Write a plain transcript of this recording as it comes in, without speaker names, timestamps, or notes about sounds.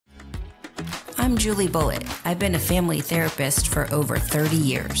I'm Julie Bullitt. I've been a family therapist for over 30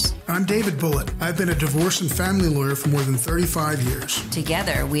 years. I'm David Bullitt. I've been a divorce and family lawyer for more than 35 years.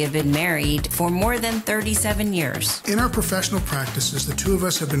 Together, we have been married for more than 37 years. In our professional practices, the two of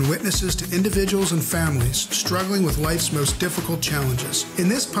us have been witnesses to individuals and families struggling with life's most difficult challenges. In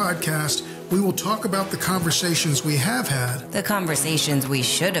this podcast, we will talk about the conversations we have had, The conversations we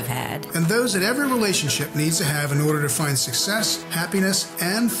should have had. and those that every relationship needs to have in order to find success, happiness,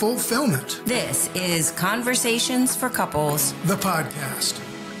 and fulfillment. This is Conversations for Couples. The podcast.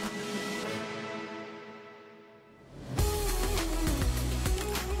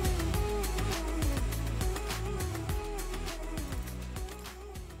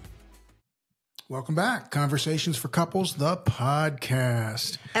 Welcome back. Conversations for Couples, the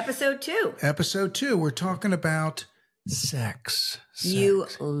podcast. Episode 2. Episode 2, we're talking about sex. You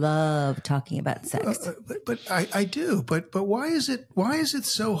love talking about sex. But I do. But why is it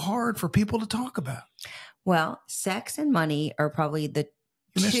so hard for people to talk about? Well, sex and money are probably the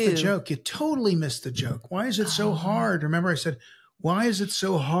You missed two. the joke. You totally missed the joke. Why is it so hard? Remember I said, why is it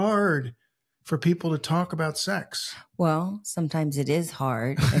so hard for people to talk about sex? Well, sometimes it is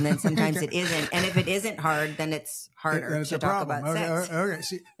hard, and then sometimes it isn't. And if it isn't hard, then it's harder Then it's to a talk problem. about sex. Okay.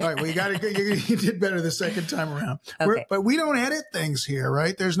 See, all right. Well, you did better the second time around. Okay. But we don't edit things here,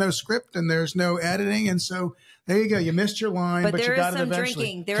 right? There's no script and there's no editing, and so there you go. You missed your line, but there you is got it some eventually.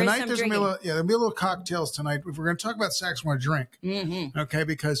 drinking. There is Tonight, some there's drinking. there'll be a little cocktails tonight. If we're going to talk about sex, we're going to drink. Mm-hmm. Okay,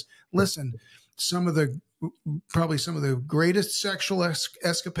 because listen, probably some of the greatest sexual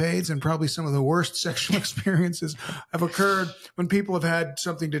escapades and probably some of the worst sexual experiences have occurred when people have had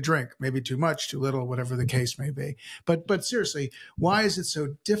something to drink, maybe too much, too little, whatever the case may be. But seriously, why is it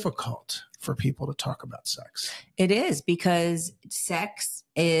so difficult for people to talk about sex? It is because sex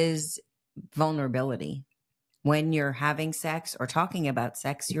is vulnerability. When you're having sex or talking about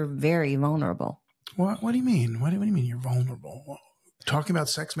sex, you're very vulnerable. What do you mean? What do you mean you're vulnerable? Talking about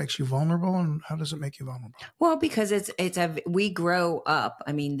sex makes you vulnerable, and how does it make you vulnerable? Well, because we grow up.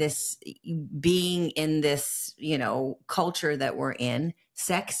 I mean, this being in this, culture that we're in,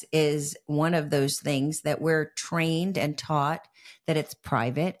 sex is one of those things that we're trained and taught that it's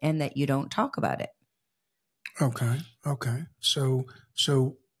private and that you don't talk about it. Okay. So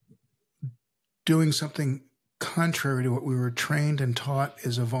doing something contrary to what we were trained and taught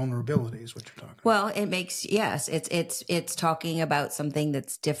is a vulnerability, is what you're talking about. Well, it makes, yes, it's talking about something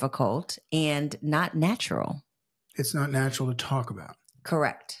that's difficult and not natural. It's not natural to talk about.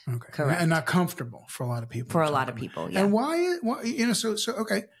 Correct. Okay. Correct. And not comfortable for a lot of people. For a lot of people, yeah. And why, so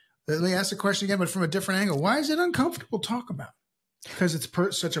okay. Let me ask the question again, but from a different angle. Why is it uncomfortable to talk about? Because it's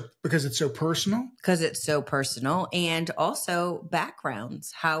because it's so personal. Because it's so personal, and also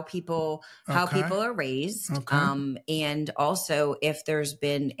backgrounds, how people are raised, and also if there's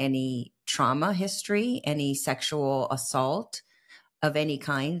been any trauma history, any sexual assault of any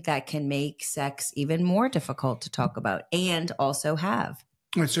kind, that can make sex even more difficult to talk about and also have.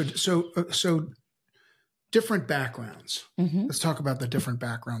 All right, so different backgrounds. Mm-hmm. Let's talk about the different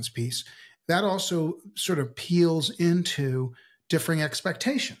backgrounds piece. That also sort of peels into differing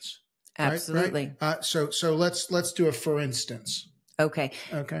expectations. Absolutely. Right? So let's do a for instance. Okay.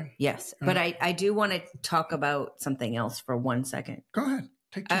 Yes. All But right. I do want to talk about something else for 1 second. Go ahead.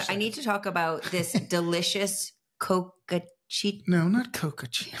 Take 2 I seconds. need to talk about this delicious coquito. No, not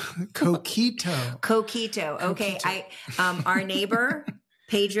coquito. Coquito. Okay. Our neighbor,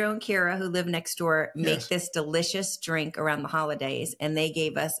 Pedro and Kira, who live next door, make Yes. this delicious drink around the holidays, and they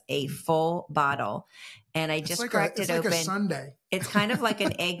gave us a full bottle. And I just cracked it open. It's like a sundae. It's kind of like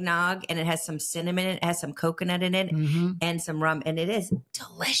an eggnog, and it has some cinnamon, it has some coconut in it, Mm-hmm. and some rum, and it is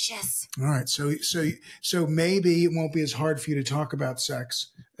delicious. All right. So maybe it won't be as hard for you to talk about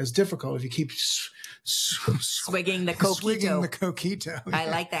sex as difficult if you keep Swigging the coquito. Swigging the coquito. I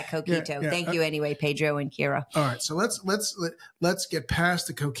like that coquito. Yeah. Thank you anyway, Pedro and Kira. All right, so let's get past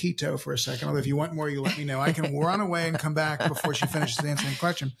the coquito for a second. Although if you want more, you let me know. I can run away and come back before she finishes answering the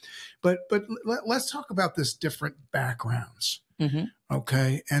question. But let's talk about this different backgrounds. Mm-hmm.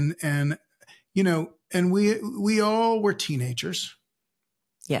 Okay, and we all were teenagers,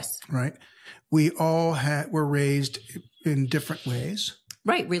 Yes. right? We all were raised in different ways.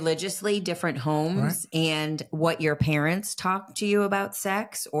 Right. Religiously, different homes, and what your parents talked to you about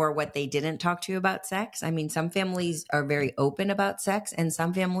sex or what they didn't talk to you about sex. I mean, some families are very open about sex and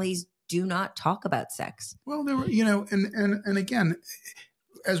some families do not talk about sex. Well, there were, and again,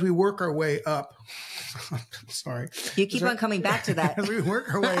 as we work our way up, sorry. You keep on coming back to that. As we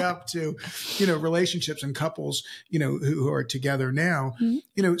work our way up to, relationships and couples, who are together now,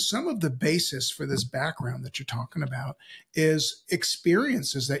 Mm-hmm. Some of the basis for this background that you're talking about is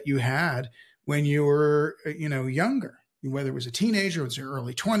experiences that you had when you were, younger, whether it was a teenager, or it was your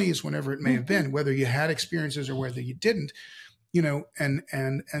early 20s, whenever it may have been, whether you had experiences or whether you didn't,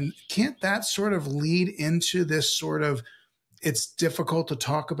 and can't that sort of lead into this sort of, it's difficult to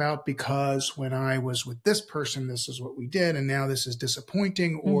talk about because when I was with this person, this is what we did, and now this is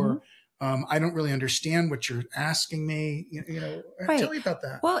disappointing, or I don't really understand what you're asking me. Right. Tell me about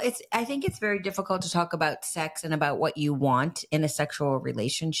that. Well, I think it's very difficult to talk about sex and about what you want in a sexual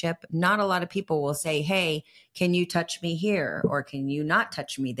relationship. Not a lot of people will say, hey, can you touch me here? Or can you not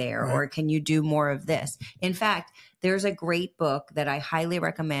touch me there? Right. Or can you do more of this? In fact, there's a great book that I highly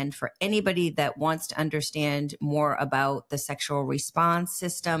recommend for anybody that wants to understand more about the sexual response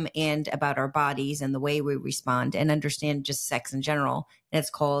system and about our bodies and the way we respond and understand just sex in general. And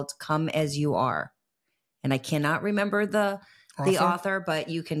it's called Come As You Are. And I cannot remember the author, but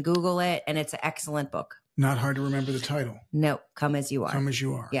you can Google it, and it's an excellent book. Not hard to remember the title. No, Come As You Are. Come As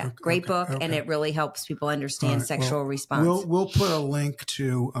You Are. Yeah, great book, and it really helps people understand sexual response. We'll put a link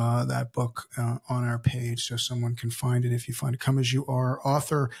to that book on our page so someone can find it if you find it. Come As You Are.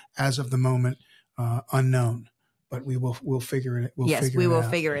 Author, as of the moment, unknown. But we'll figure it. We will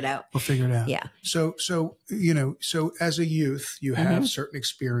figure it out. We'll figure it out. Yeah. So as a youth, you have certain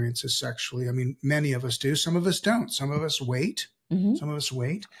experiences sexually. I mean, many of us do. Some of us don't. Some of us wait. Some of us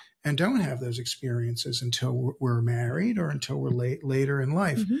wait and don't have those experiences until we're married or until we're later in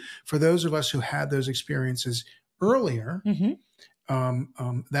life. For those of us who had those experiences earlier,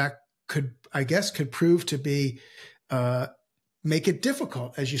 that could prove to be make it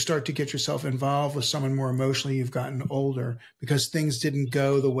difficult as you start to get yourself involved with someone more emotionally. You've gotten older because things didn't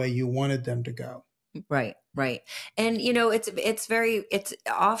go the way you wanted them to go. Right. And it's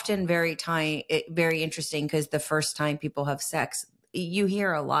often very interesting because the first time people have sex, you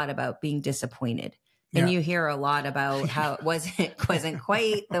hear a lot about being disappointed. And you hear a lot about how it wasn't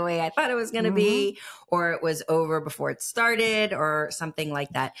quite the way I thought it was going to be, or it was over before it started, or something like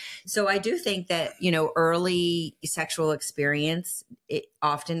that. So I do think that, early sexual experience, it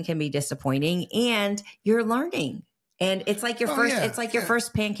often can be disappointing, and you're learning. And it's like your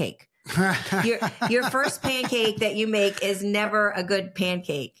first pancake. Your first pancake that you make is never a good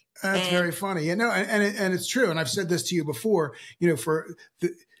pancake. That's very funny. And it's true. And I've said this to you before,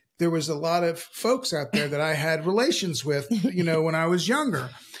 there was a lot of folks out there that I had relations with, when I was younger.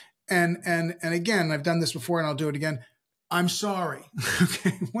 And again, I've done this before and I'll do it again. I'm sorry.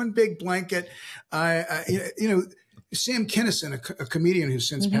 Okay. One big blanket. Sam Kinison, a comedian who's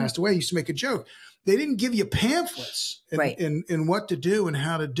since passed away, used to make a joke. They didn't give you pamphlets in what to do and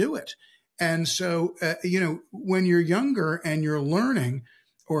how to do it. And so, when you're younger and you're learning,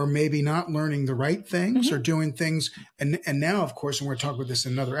 or maybe not learning the right things or doing things. And now, of course, and we're talking about this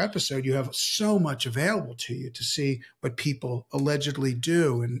in another episode, you have so much available to you to see what people allegedly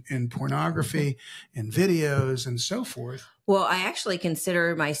do in pornography and videos and so forth. Well, I actually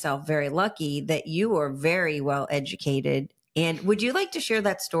consider myself very lucky that you are very well educated. And would you like to share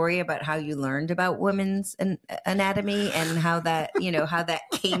that story about how you learned about women's anatomy and how that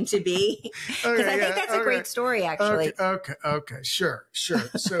came to be? Because I think that's a great story, actually. Okay. Sure.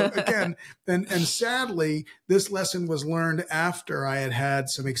 So again, and sadly, this lesson was learned after I had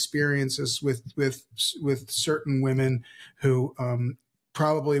some experiences with certain women who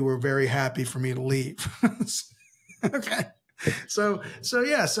probably were very happy for me to leave. Okay. So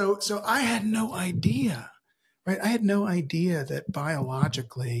I had no idea. Right. I had no idea that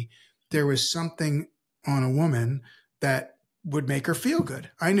biologically there was something on a woman that would make her feel good.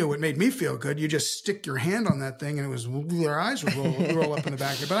 I knew what made me feel good. You just stick your hand on that thing and their eyes would roll up in the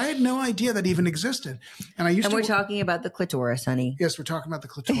back of it. But I had no idea that even existed. And we're talking about the clitoris, honey. Yes, we're talking about the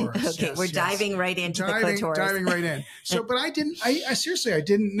clitoris. Okay, we're diving right into the clitoris. Diving right in. So, but I seriously, I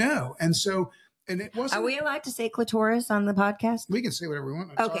didn't know. And so, and it wasn't. Are we allowed to say clitoris on the podcast? We can say whatever we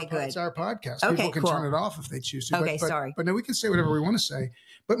want. Good. It's our podcast. Okay, people can turn it off if they choose to. Okay, sorry. But no, we can say whatever we want to say.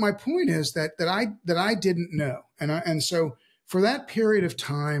 But my point is that I didn't know, and so for that period of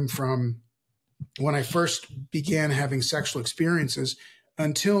time from when I first began having sexual experiences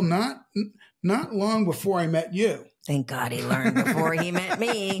until not long before I met you. Thank God he learned before he met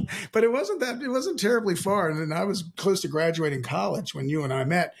me. But it wasn't terribly far. And I was close to graduating college when you and I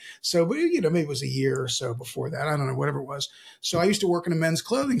met. So, maybe it was a year or so before that. I don't know, whatever it was. So I used to work in a men's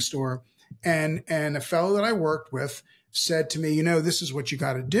clothing store, and a fellow that I worked with said to me, this is what you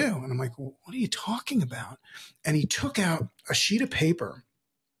got to do. And I'm like, well, what are you talking about? And he took out a sheet of paper.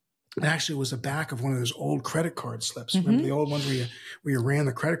 It actually was the back of one of those old credit card slips. Remember the old ones where you ran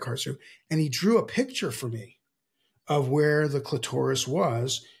the credit cards through? And he drew a picture for me of where the clitoris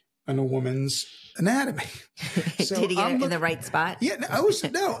was in a woman's anatomy. So did he get it in the right spot? Yeah,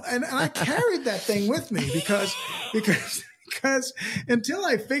 and I carried that thing with me because until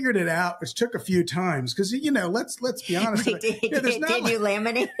I figured it out, which took a few times, because let's be honest. Did you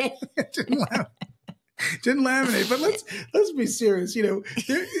laminate it? Didn't laminate, but let's be serious.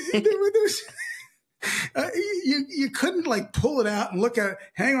 There's you couldn't like pull it out and look at it.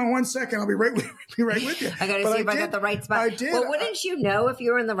 Hang on 1 second, I'll be right with you. I got to see if I got the right spot. I did. Well, wouldn't you know if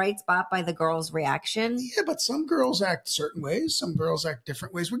you were in the right spot by the girl's reaction? Yeah, but some girls act certain ways, some girls act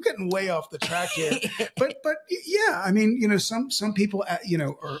different ways. We're getting way off the track here. but yeah, I mean, some people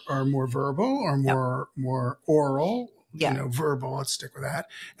are more verbal or more oral. Yeah. Verbal. Let's stick with that.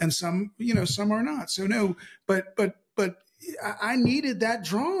 And some are not. So no, but I needed that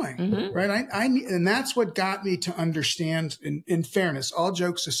drawing, right? And that's what got me to understand. In fairness, all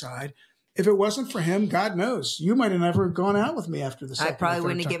jokes aside, if it wasn't for him, God knows, you might have never gone out with me after the second. I probably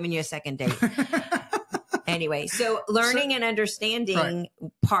wouldn't have given you a second date. Anyway, so learning and understanding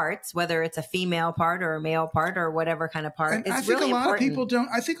parts, whether it's a female part or a male part or whatever kind of part, it's really important. I think a lot of people don't.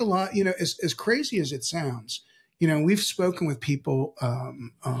 I think a lot, as crazy as it sounds. We've spoken with people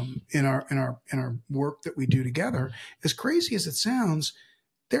in our work that we do together. As crazy as it sounds,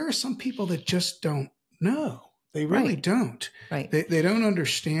 there are some people that just don't know. They really don't. Right. They don't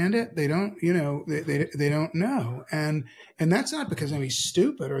understand it. They don't. They don't know. And that's not because anybody's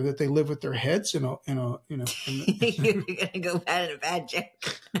stupid or that they live with their heads in a. You're gonna go bad in a bad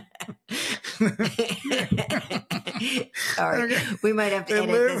joke. Sorry, we might have to edit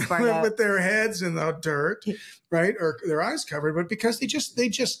this part out. With their heads in the dirt, right, or their eyes covered, but because they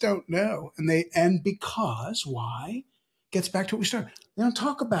just don't know, and because why? Gets back to what we started. They don't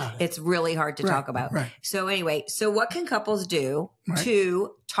talk about it. It's really hard to talk about. Right. So anyway, what can couples do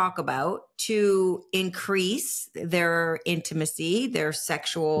to talk about to increase their intimacy, their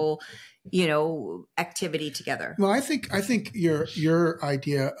sexual, activity together? Well, I think your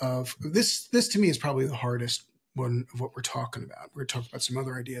idea of this to me is probably the hardest one of what we're talking about. We're talking about some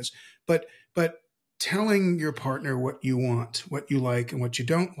other ideas, but telling your partner what you want, what you like, and what you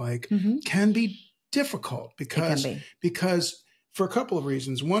don't like can be difficult because for a couple of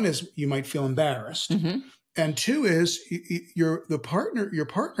reasons. One is you might feel embarrassed, and two is your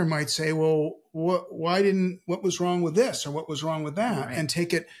partner might say, "Well, what was wrong with this or what was wrong with that," and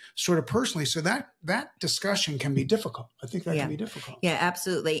take it sort of personally. So that discussion can be difficult. I think that can be difficult. Yeah,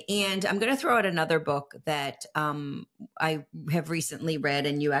 absolutely. And I'm going to throw out another book that I have recently read,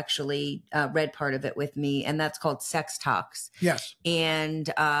 and you actually read part of it with me, and that's called Sex Talks. Yes. And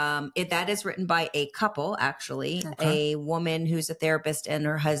that is written by a couple, actually, a woman who's a therapist and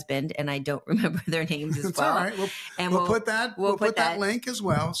her husband, and I don't remember their names as well. All right. We'll put that link as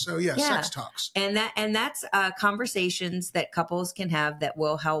well. So Sex Talks. And that's conversations that couples can have that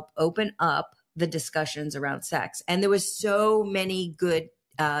will help open up the discussions around sex. And there was so many good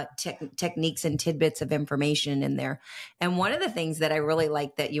techniques and tidbits of information in there. And one of the things that I really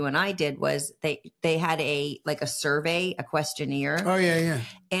liked that you and I did was they had a survey, a questionnaire. Oh yeah.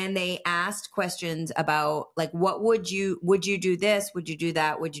 And they asked questions about what would you do this? Would you do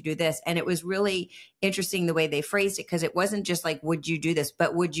that? Would you do this? And it was really interesting the way they phrased it, because it wasn't just would you do this,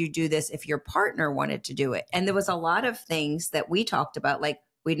 but would you do this if your partner wanted to do it? And there was a lot of things that we talked about,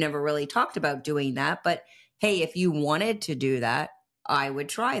 we'd never really talked about doing that, but hey, if you wanted to do that, I would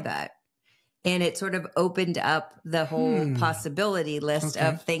try that. And it sort of opened up the whole possibility list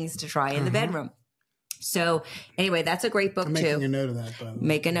of things to try in the bedroom. So anyway, that's a great book too. Making a note of that, by the way.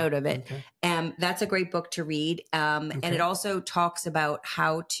 Make a note of it. Okay. That's a great book to read. And it also talks about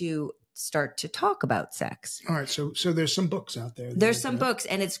how to start to talk about sex. All right. So there's some books out there. There's some books,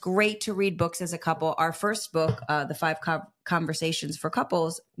 and it's great to read books as a couple. Our first book, The 5 Conversations for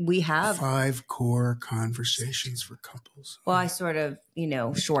Couples, we have 5 core conversations for couples. Well, I sort of,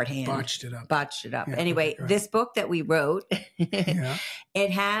 shorthand. Botched it up. Yeah, anyway, this book that we wrote,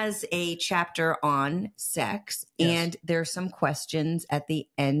 it has a chapter on sex, and there's some questions at the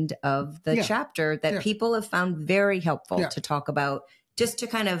end of the chapter that people have found very helpful to talk about, just to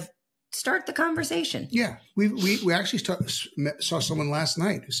kind of start the conversation. Yeah. We actually saw someone last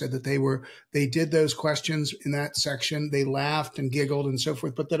night who said that they did those questions in that section. They laughed and giggled and so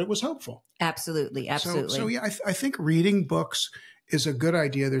forth, but that it was helpful. Absolutely. So yeah, I think reading books is a good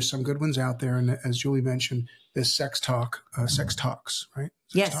idea. There's some good ones out there. And as Julie mentioned, this Sex Talks, right?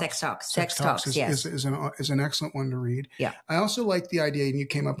 Sex Talks is an excellent one to read. Yeah. I also like the idea, and you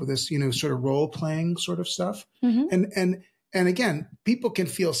came up with this, sort of role playing sort of stuff. And again, people can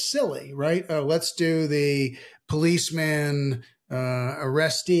feel silly, right? Let's do the policeman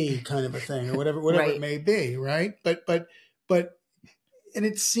arrestee kind of a thing, or whatever it may be, right? But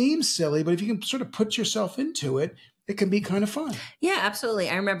it seems silly, but if you can sort of put yourself into it, it can be kind of fun. Yeah, absolutely.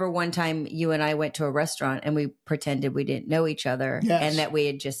 I remember one time you and I went to a restaurant and we pretended we didn't know each other and that we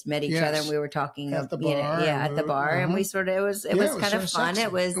had just met each other and we were talking at the bar. At the bar. And we sort of, it was kind of fun. Sexy.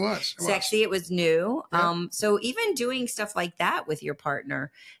 It was sexy. It was new. Yeah. So even doing stuff like that with your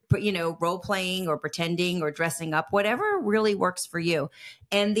partner, role playing or pretending or dressing up, whatever really works for you.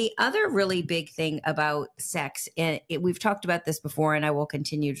 And the other really big thing about sex, and we've talked about this before, and I will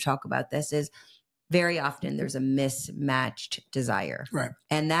continue to talk about this, is very often there's a mismatched desire. Right.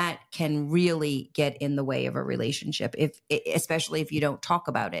 And that can really get in the way of a relationship, especially if you don't talk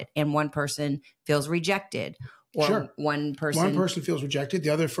about it and one person feels rejected or one person feels rejected, the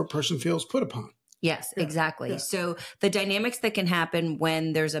other person feels put upon. Yes, exactly. Yeah. So the dynamics that can happen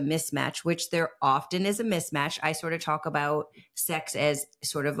when there's a mismatch, which there often is a mismatch, I sort of talk about sex as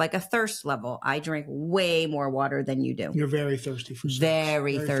sort of like a thirst level. I drink way more water than you do. You're very thirsty for sex.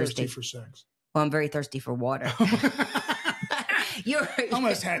 Very thirsty for sex. Well, I'm very thirsty for water. You're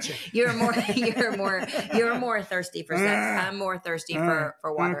almost had you. You're more thirsty for sex. I'm more thirsty for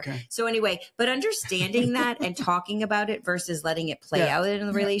water. Okay. So anyway, but understanding that and talking about it versus letting it play out in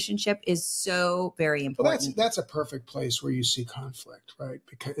the relationship is so very important. Well, that's a perfect place where you see conflict, right?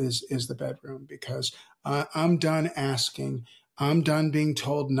 Because is the bedroom, because I'm done asking. I'm done being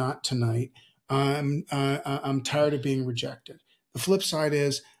told not tonight. I'm tired of being rejected. The flip side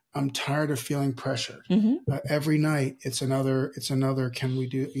is, I'm tired of feeling pressured. Mm-hmm. Every night, it's another, can we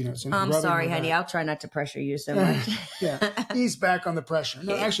do, I'm sorry, honey. I'll try not to pressure you so much. Yeah. Ease back on the pressure.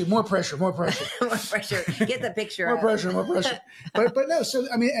 No, actually, more pressure. More pressure. Get the picture more out. More pressure. But no, so,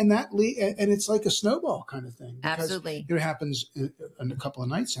 I mean, and it's like a snowball kind of thing. Absolutely. It happens in a couple of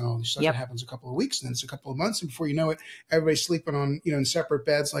nights and all of a sudden it happens a couple of weeks and then it's a couple of months. And before you know it, everybody's sleeping on, in separate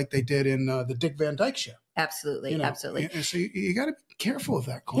beds like they did in the Dick Van Dyke Show. Absolutely. Absolutely. And so you got to be careful of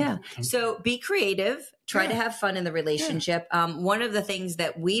that. So be creative, try to have fun in the relationship. One of the things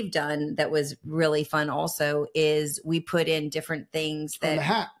that we've done that was really fun also is we put in different things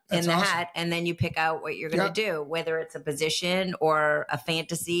that in the hat, and then you pick out what you're going to do, whether it's a position or a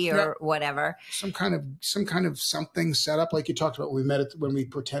fantasy or whatever. Some kind of something set up like you talked about when we met when we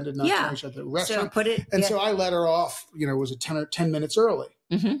pretended not to know each other at the restaurant. So I let her off, it was 10 minutes early.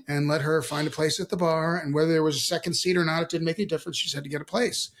 Mm-hmm. And let her find a place at the bar. And whether there was a second seat or not, it didn't make any difference. She just had to get a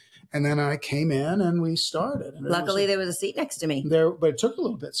place. And then I came in and we started. And luckily, there was a seat next to me. But it took a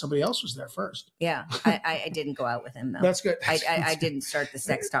little bit. Somebody else was there first. Yeah. I didn't go out with him, though. That's good. I didn't start the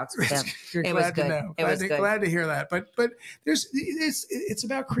sex talks with him. It was good. Glad to hear that. But it's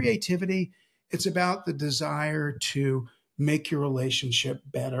about creativity. It's about the desire to make your relationship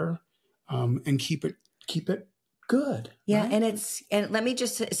better and keep it good. Yeah. Right? And let me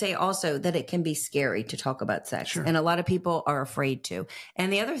just say also that it can be scary to talk about sex. Sure. And a lot of people are afraid to.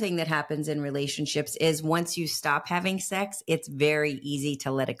 And the other thing that happens in relationships is once you stop having sex, it's very easy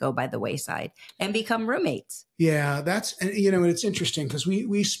to let it go by the wayside and become roommates. Yeah, it's interesting because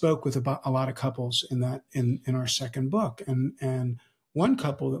we spoke with a lot of couples in our second book, and one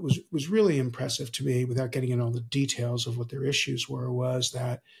couple that was really impressive to me, without getting into all the details of what their issues were, was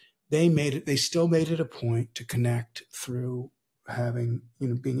that they still made it a point to connect through having,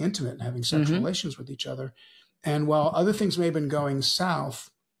 being intimate and having sexual relations with each other. And while other things may have been going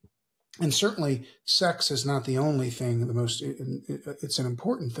south, and certainly sex is not the only thing, it's an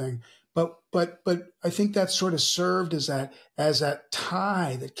important thing, but I think that sort of served as that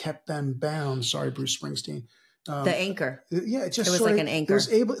tie that kept them bound. Sorry, Bruce Springsteen. The anchor. Yeah, it was like an anchor.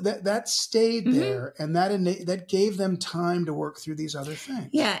 It was that stayed there, and that gave them time to work through these other things.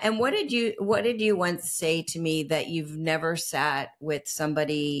 Yeah, and what did you once say to me that you've never sat with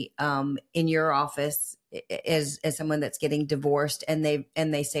somebody in your office as someone that's getting divorced, and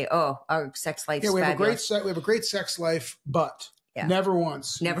they say, "Oh, our sex life." Yeah, we have a great sex life, but. Yeah. Never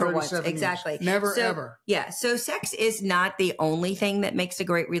once. Exactly. Never, ever. Yeah. So sex is not the only thing that makes a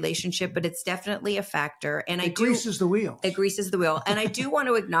great relationship, but it's definitely a factor. And it greases the wheel. It greases the wheel. And I do want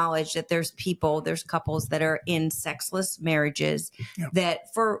to acknowledge that there's couples that are in sexless marriages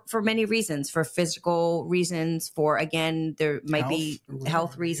that for many reasons, for physical reasons, there might be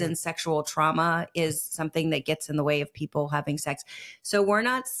health reasons, sexual trauma is something that gets in the way of people having sex. So we're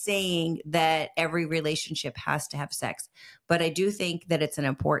not saying that every relationship has to have sex, but I do think that it's an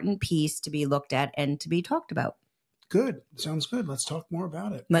important piece to be looked at and to be talked about. Good. Sounds good. Let's talk more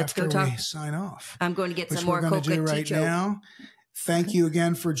about it. Let's go talk. We sign off. I'm going to get some more coca do right now. Thank you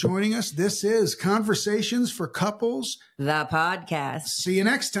again for joining us. This is Conversations for Couples, the podcast. See you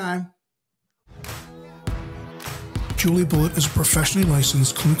next time. Julie Bullitt is a professionally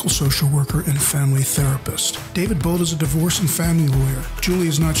licensed clinical social worker and family therapist. David Bullitt is a divorce and family lawyer. Julie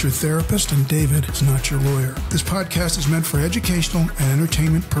is not your therapist, and David is not your lawyer. This podcast is meant for educational and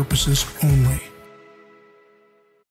entertainment purposes only.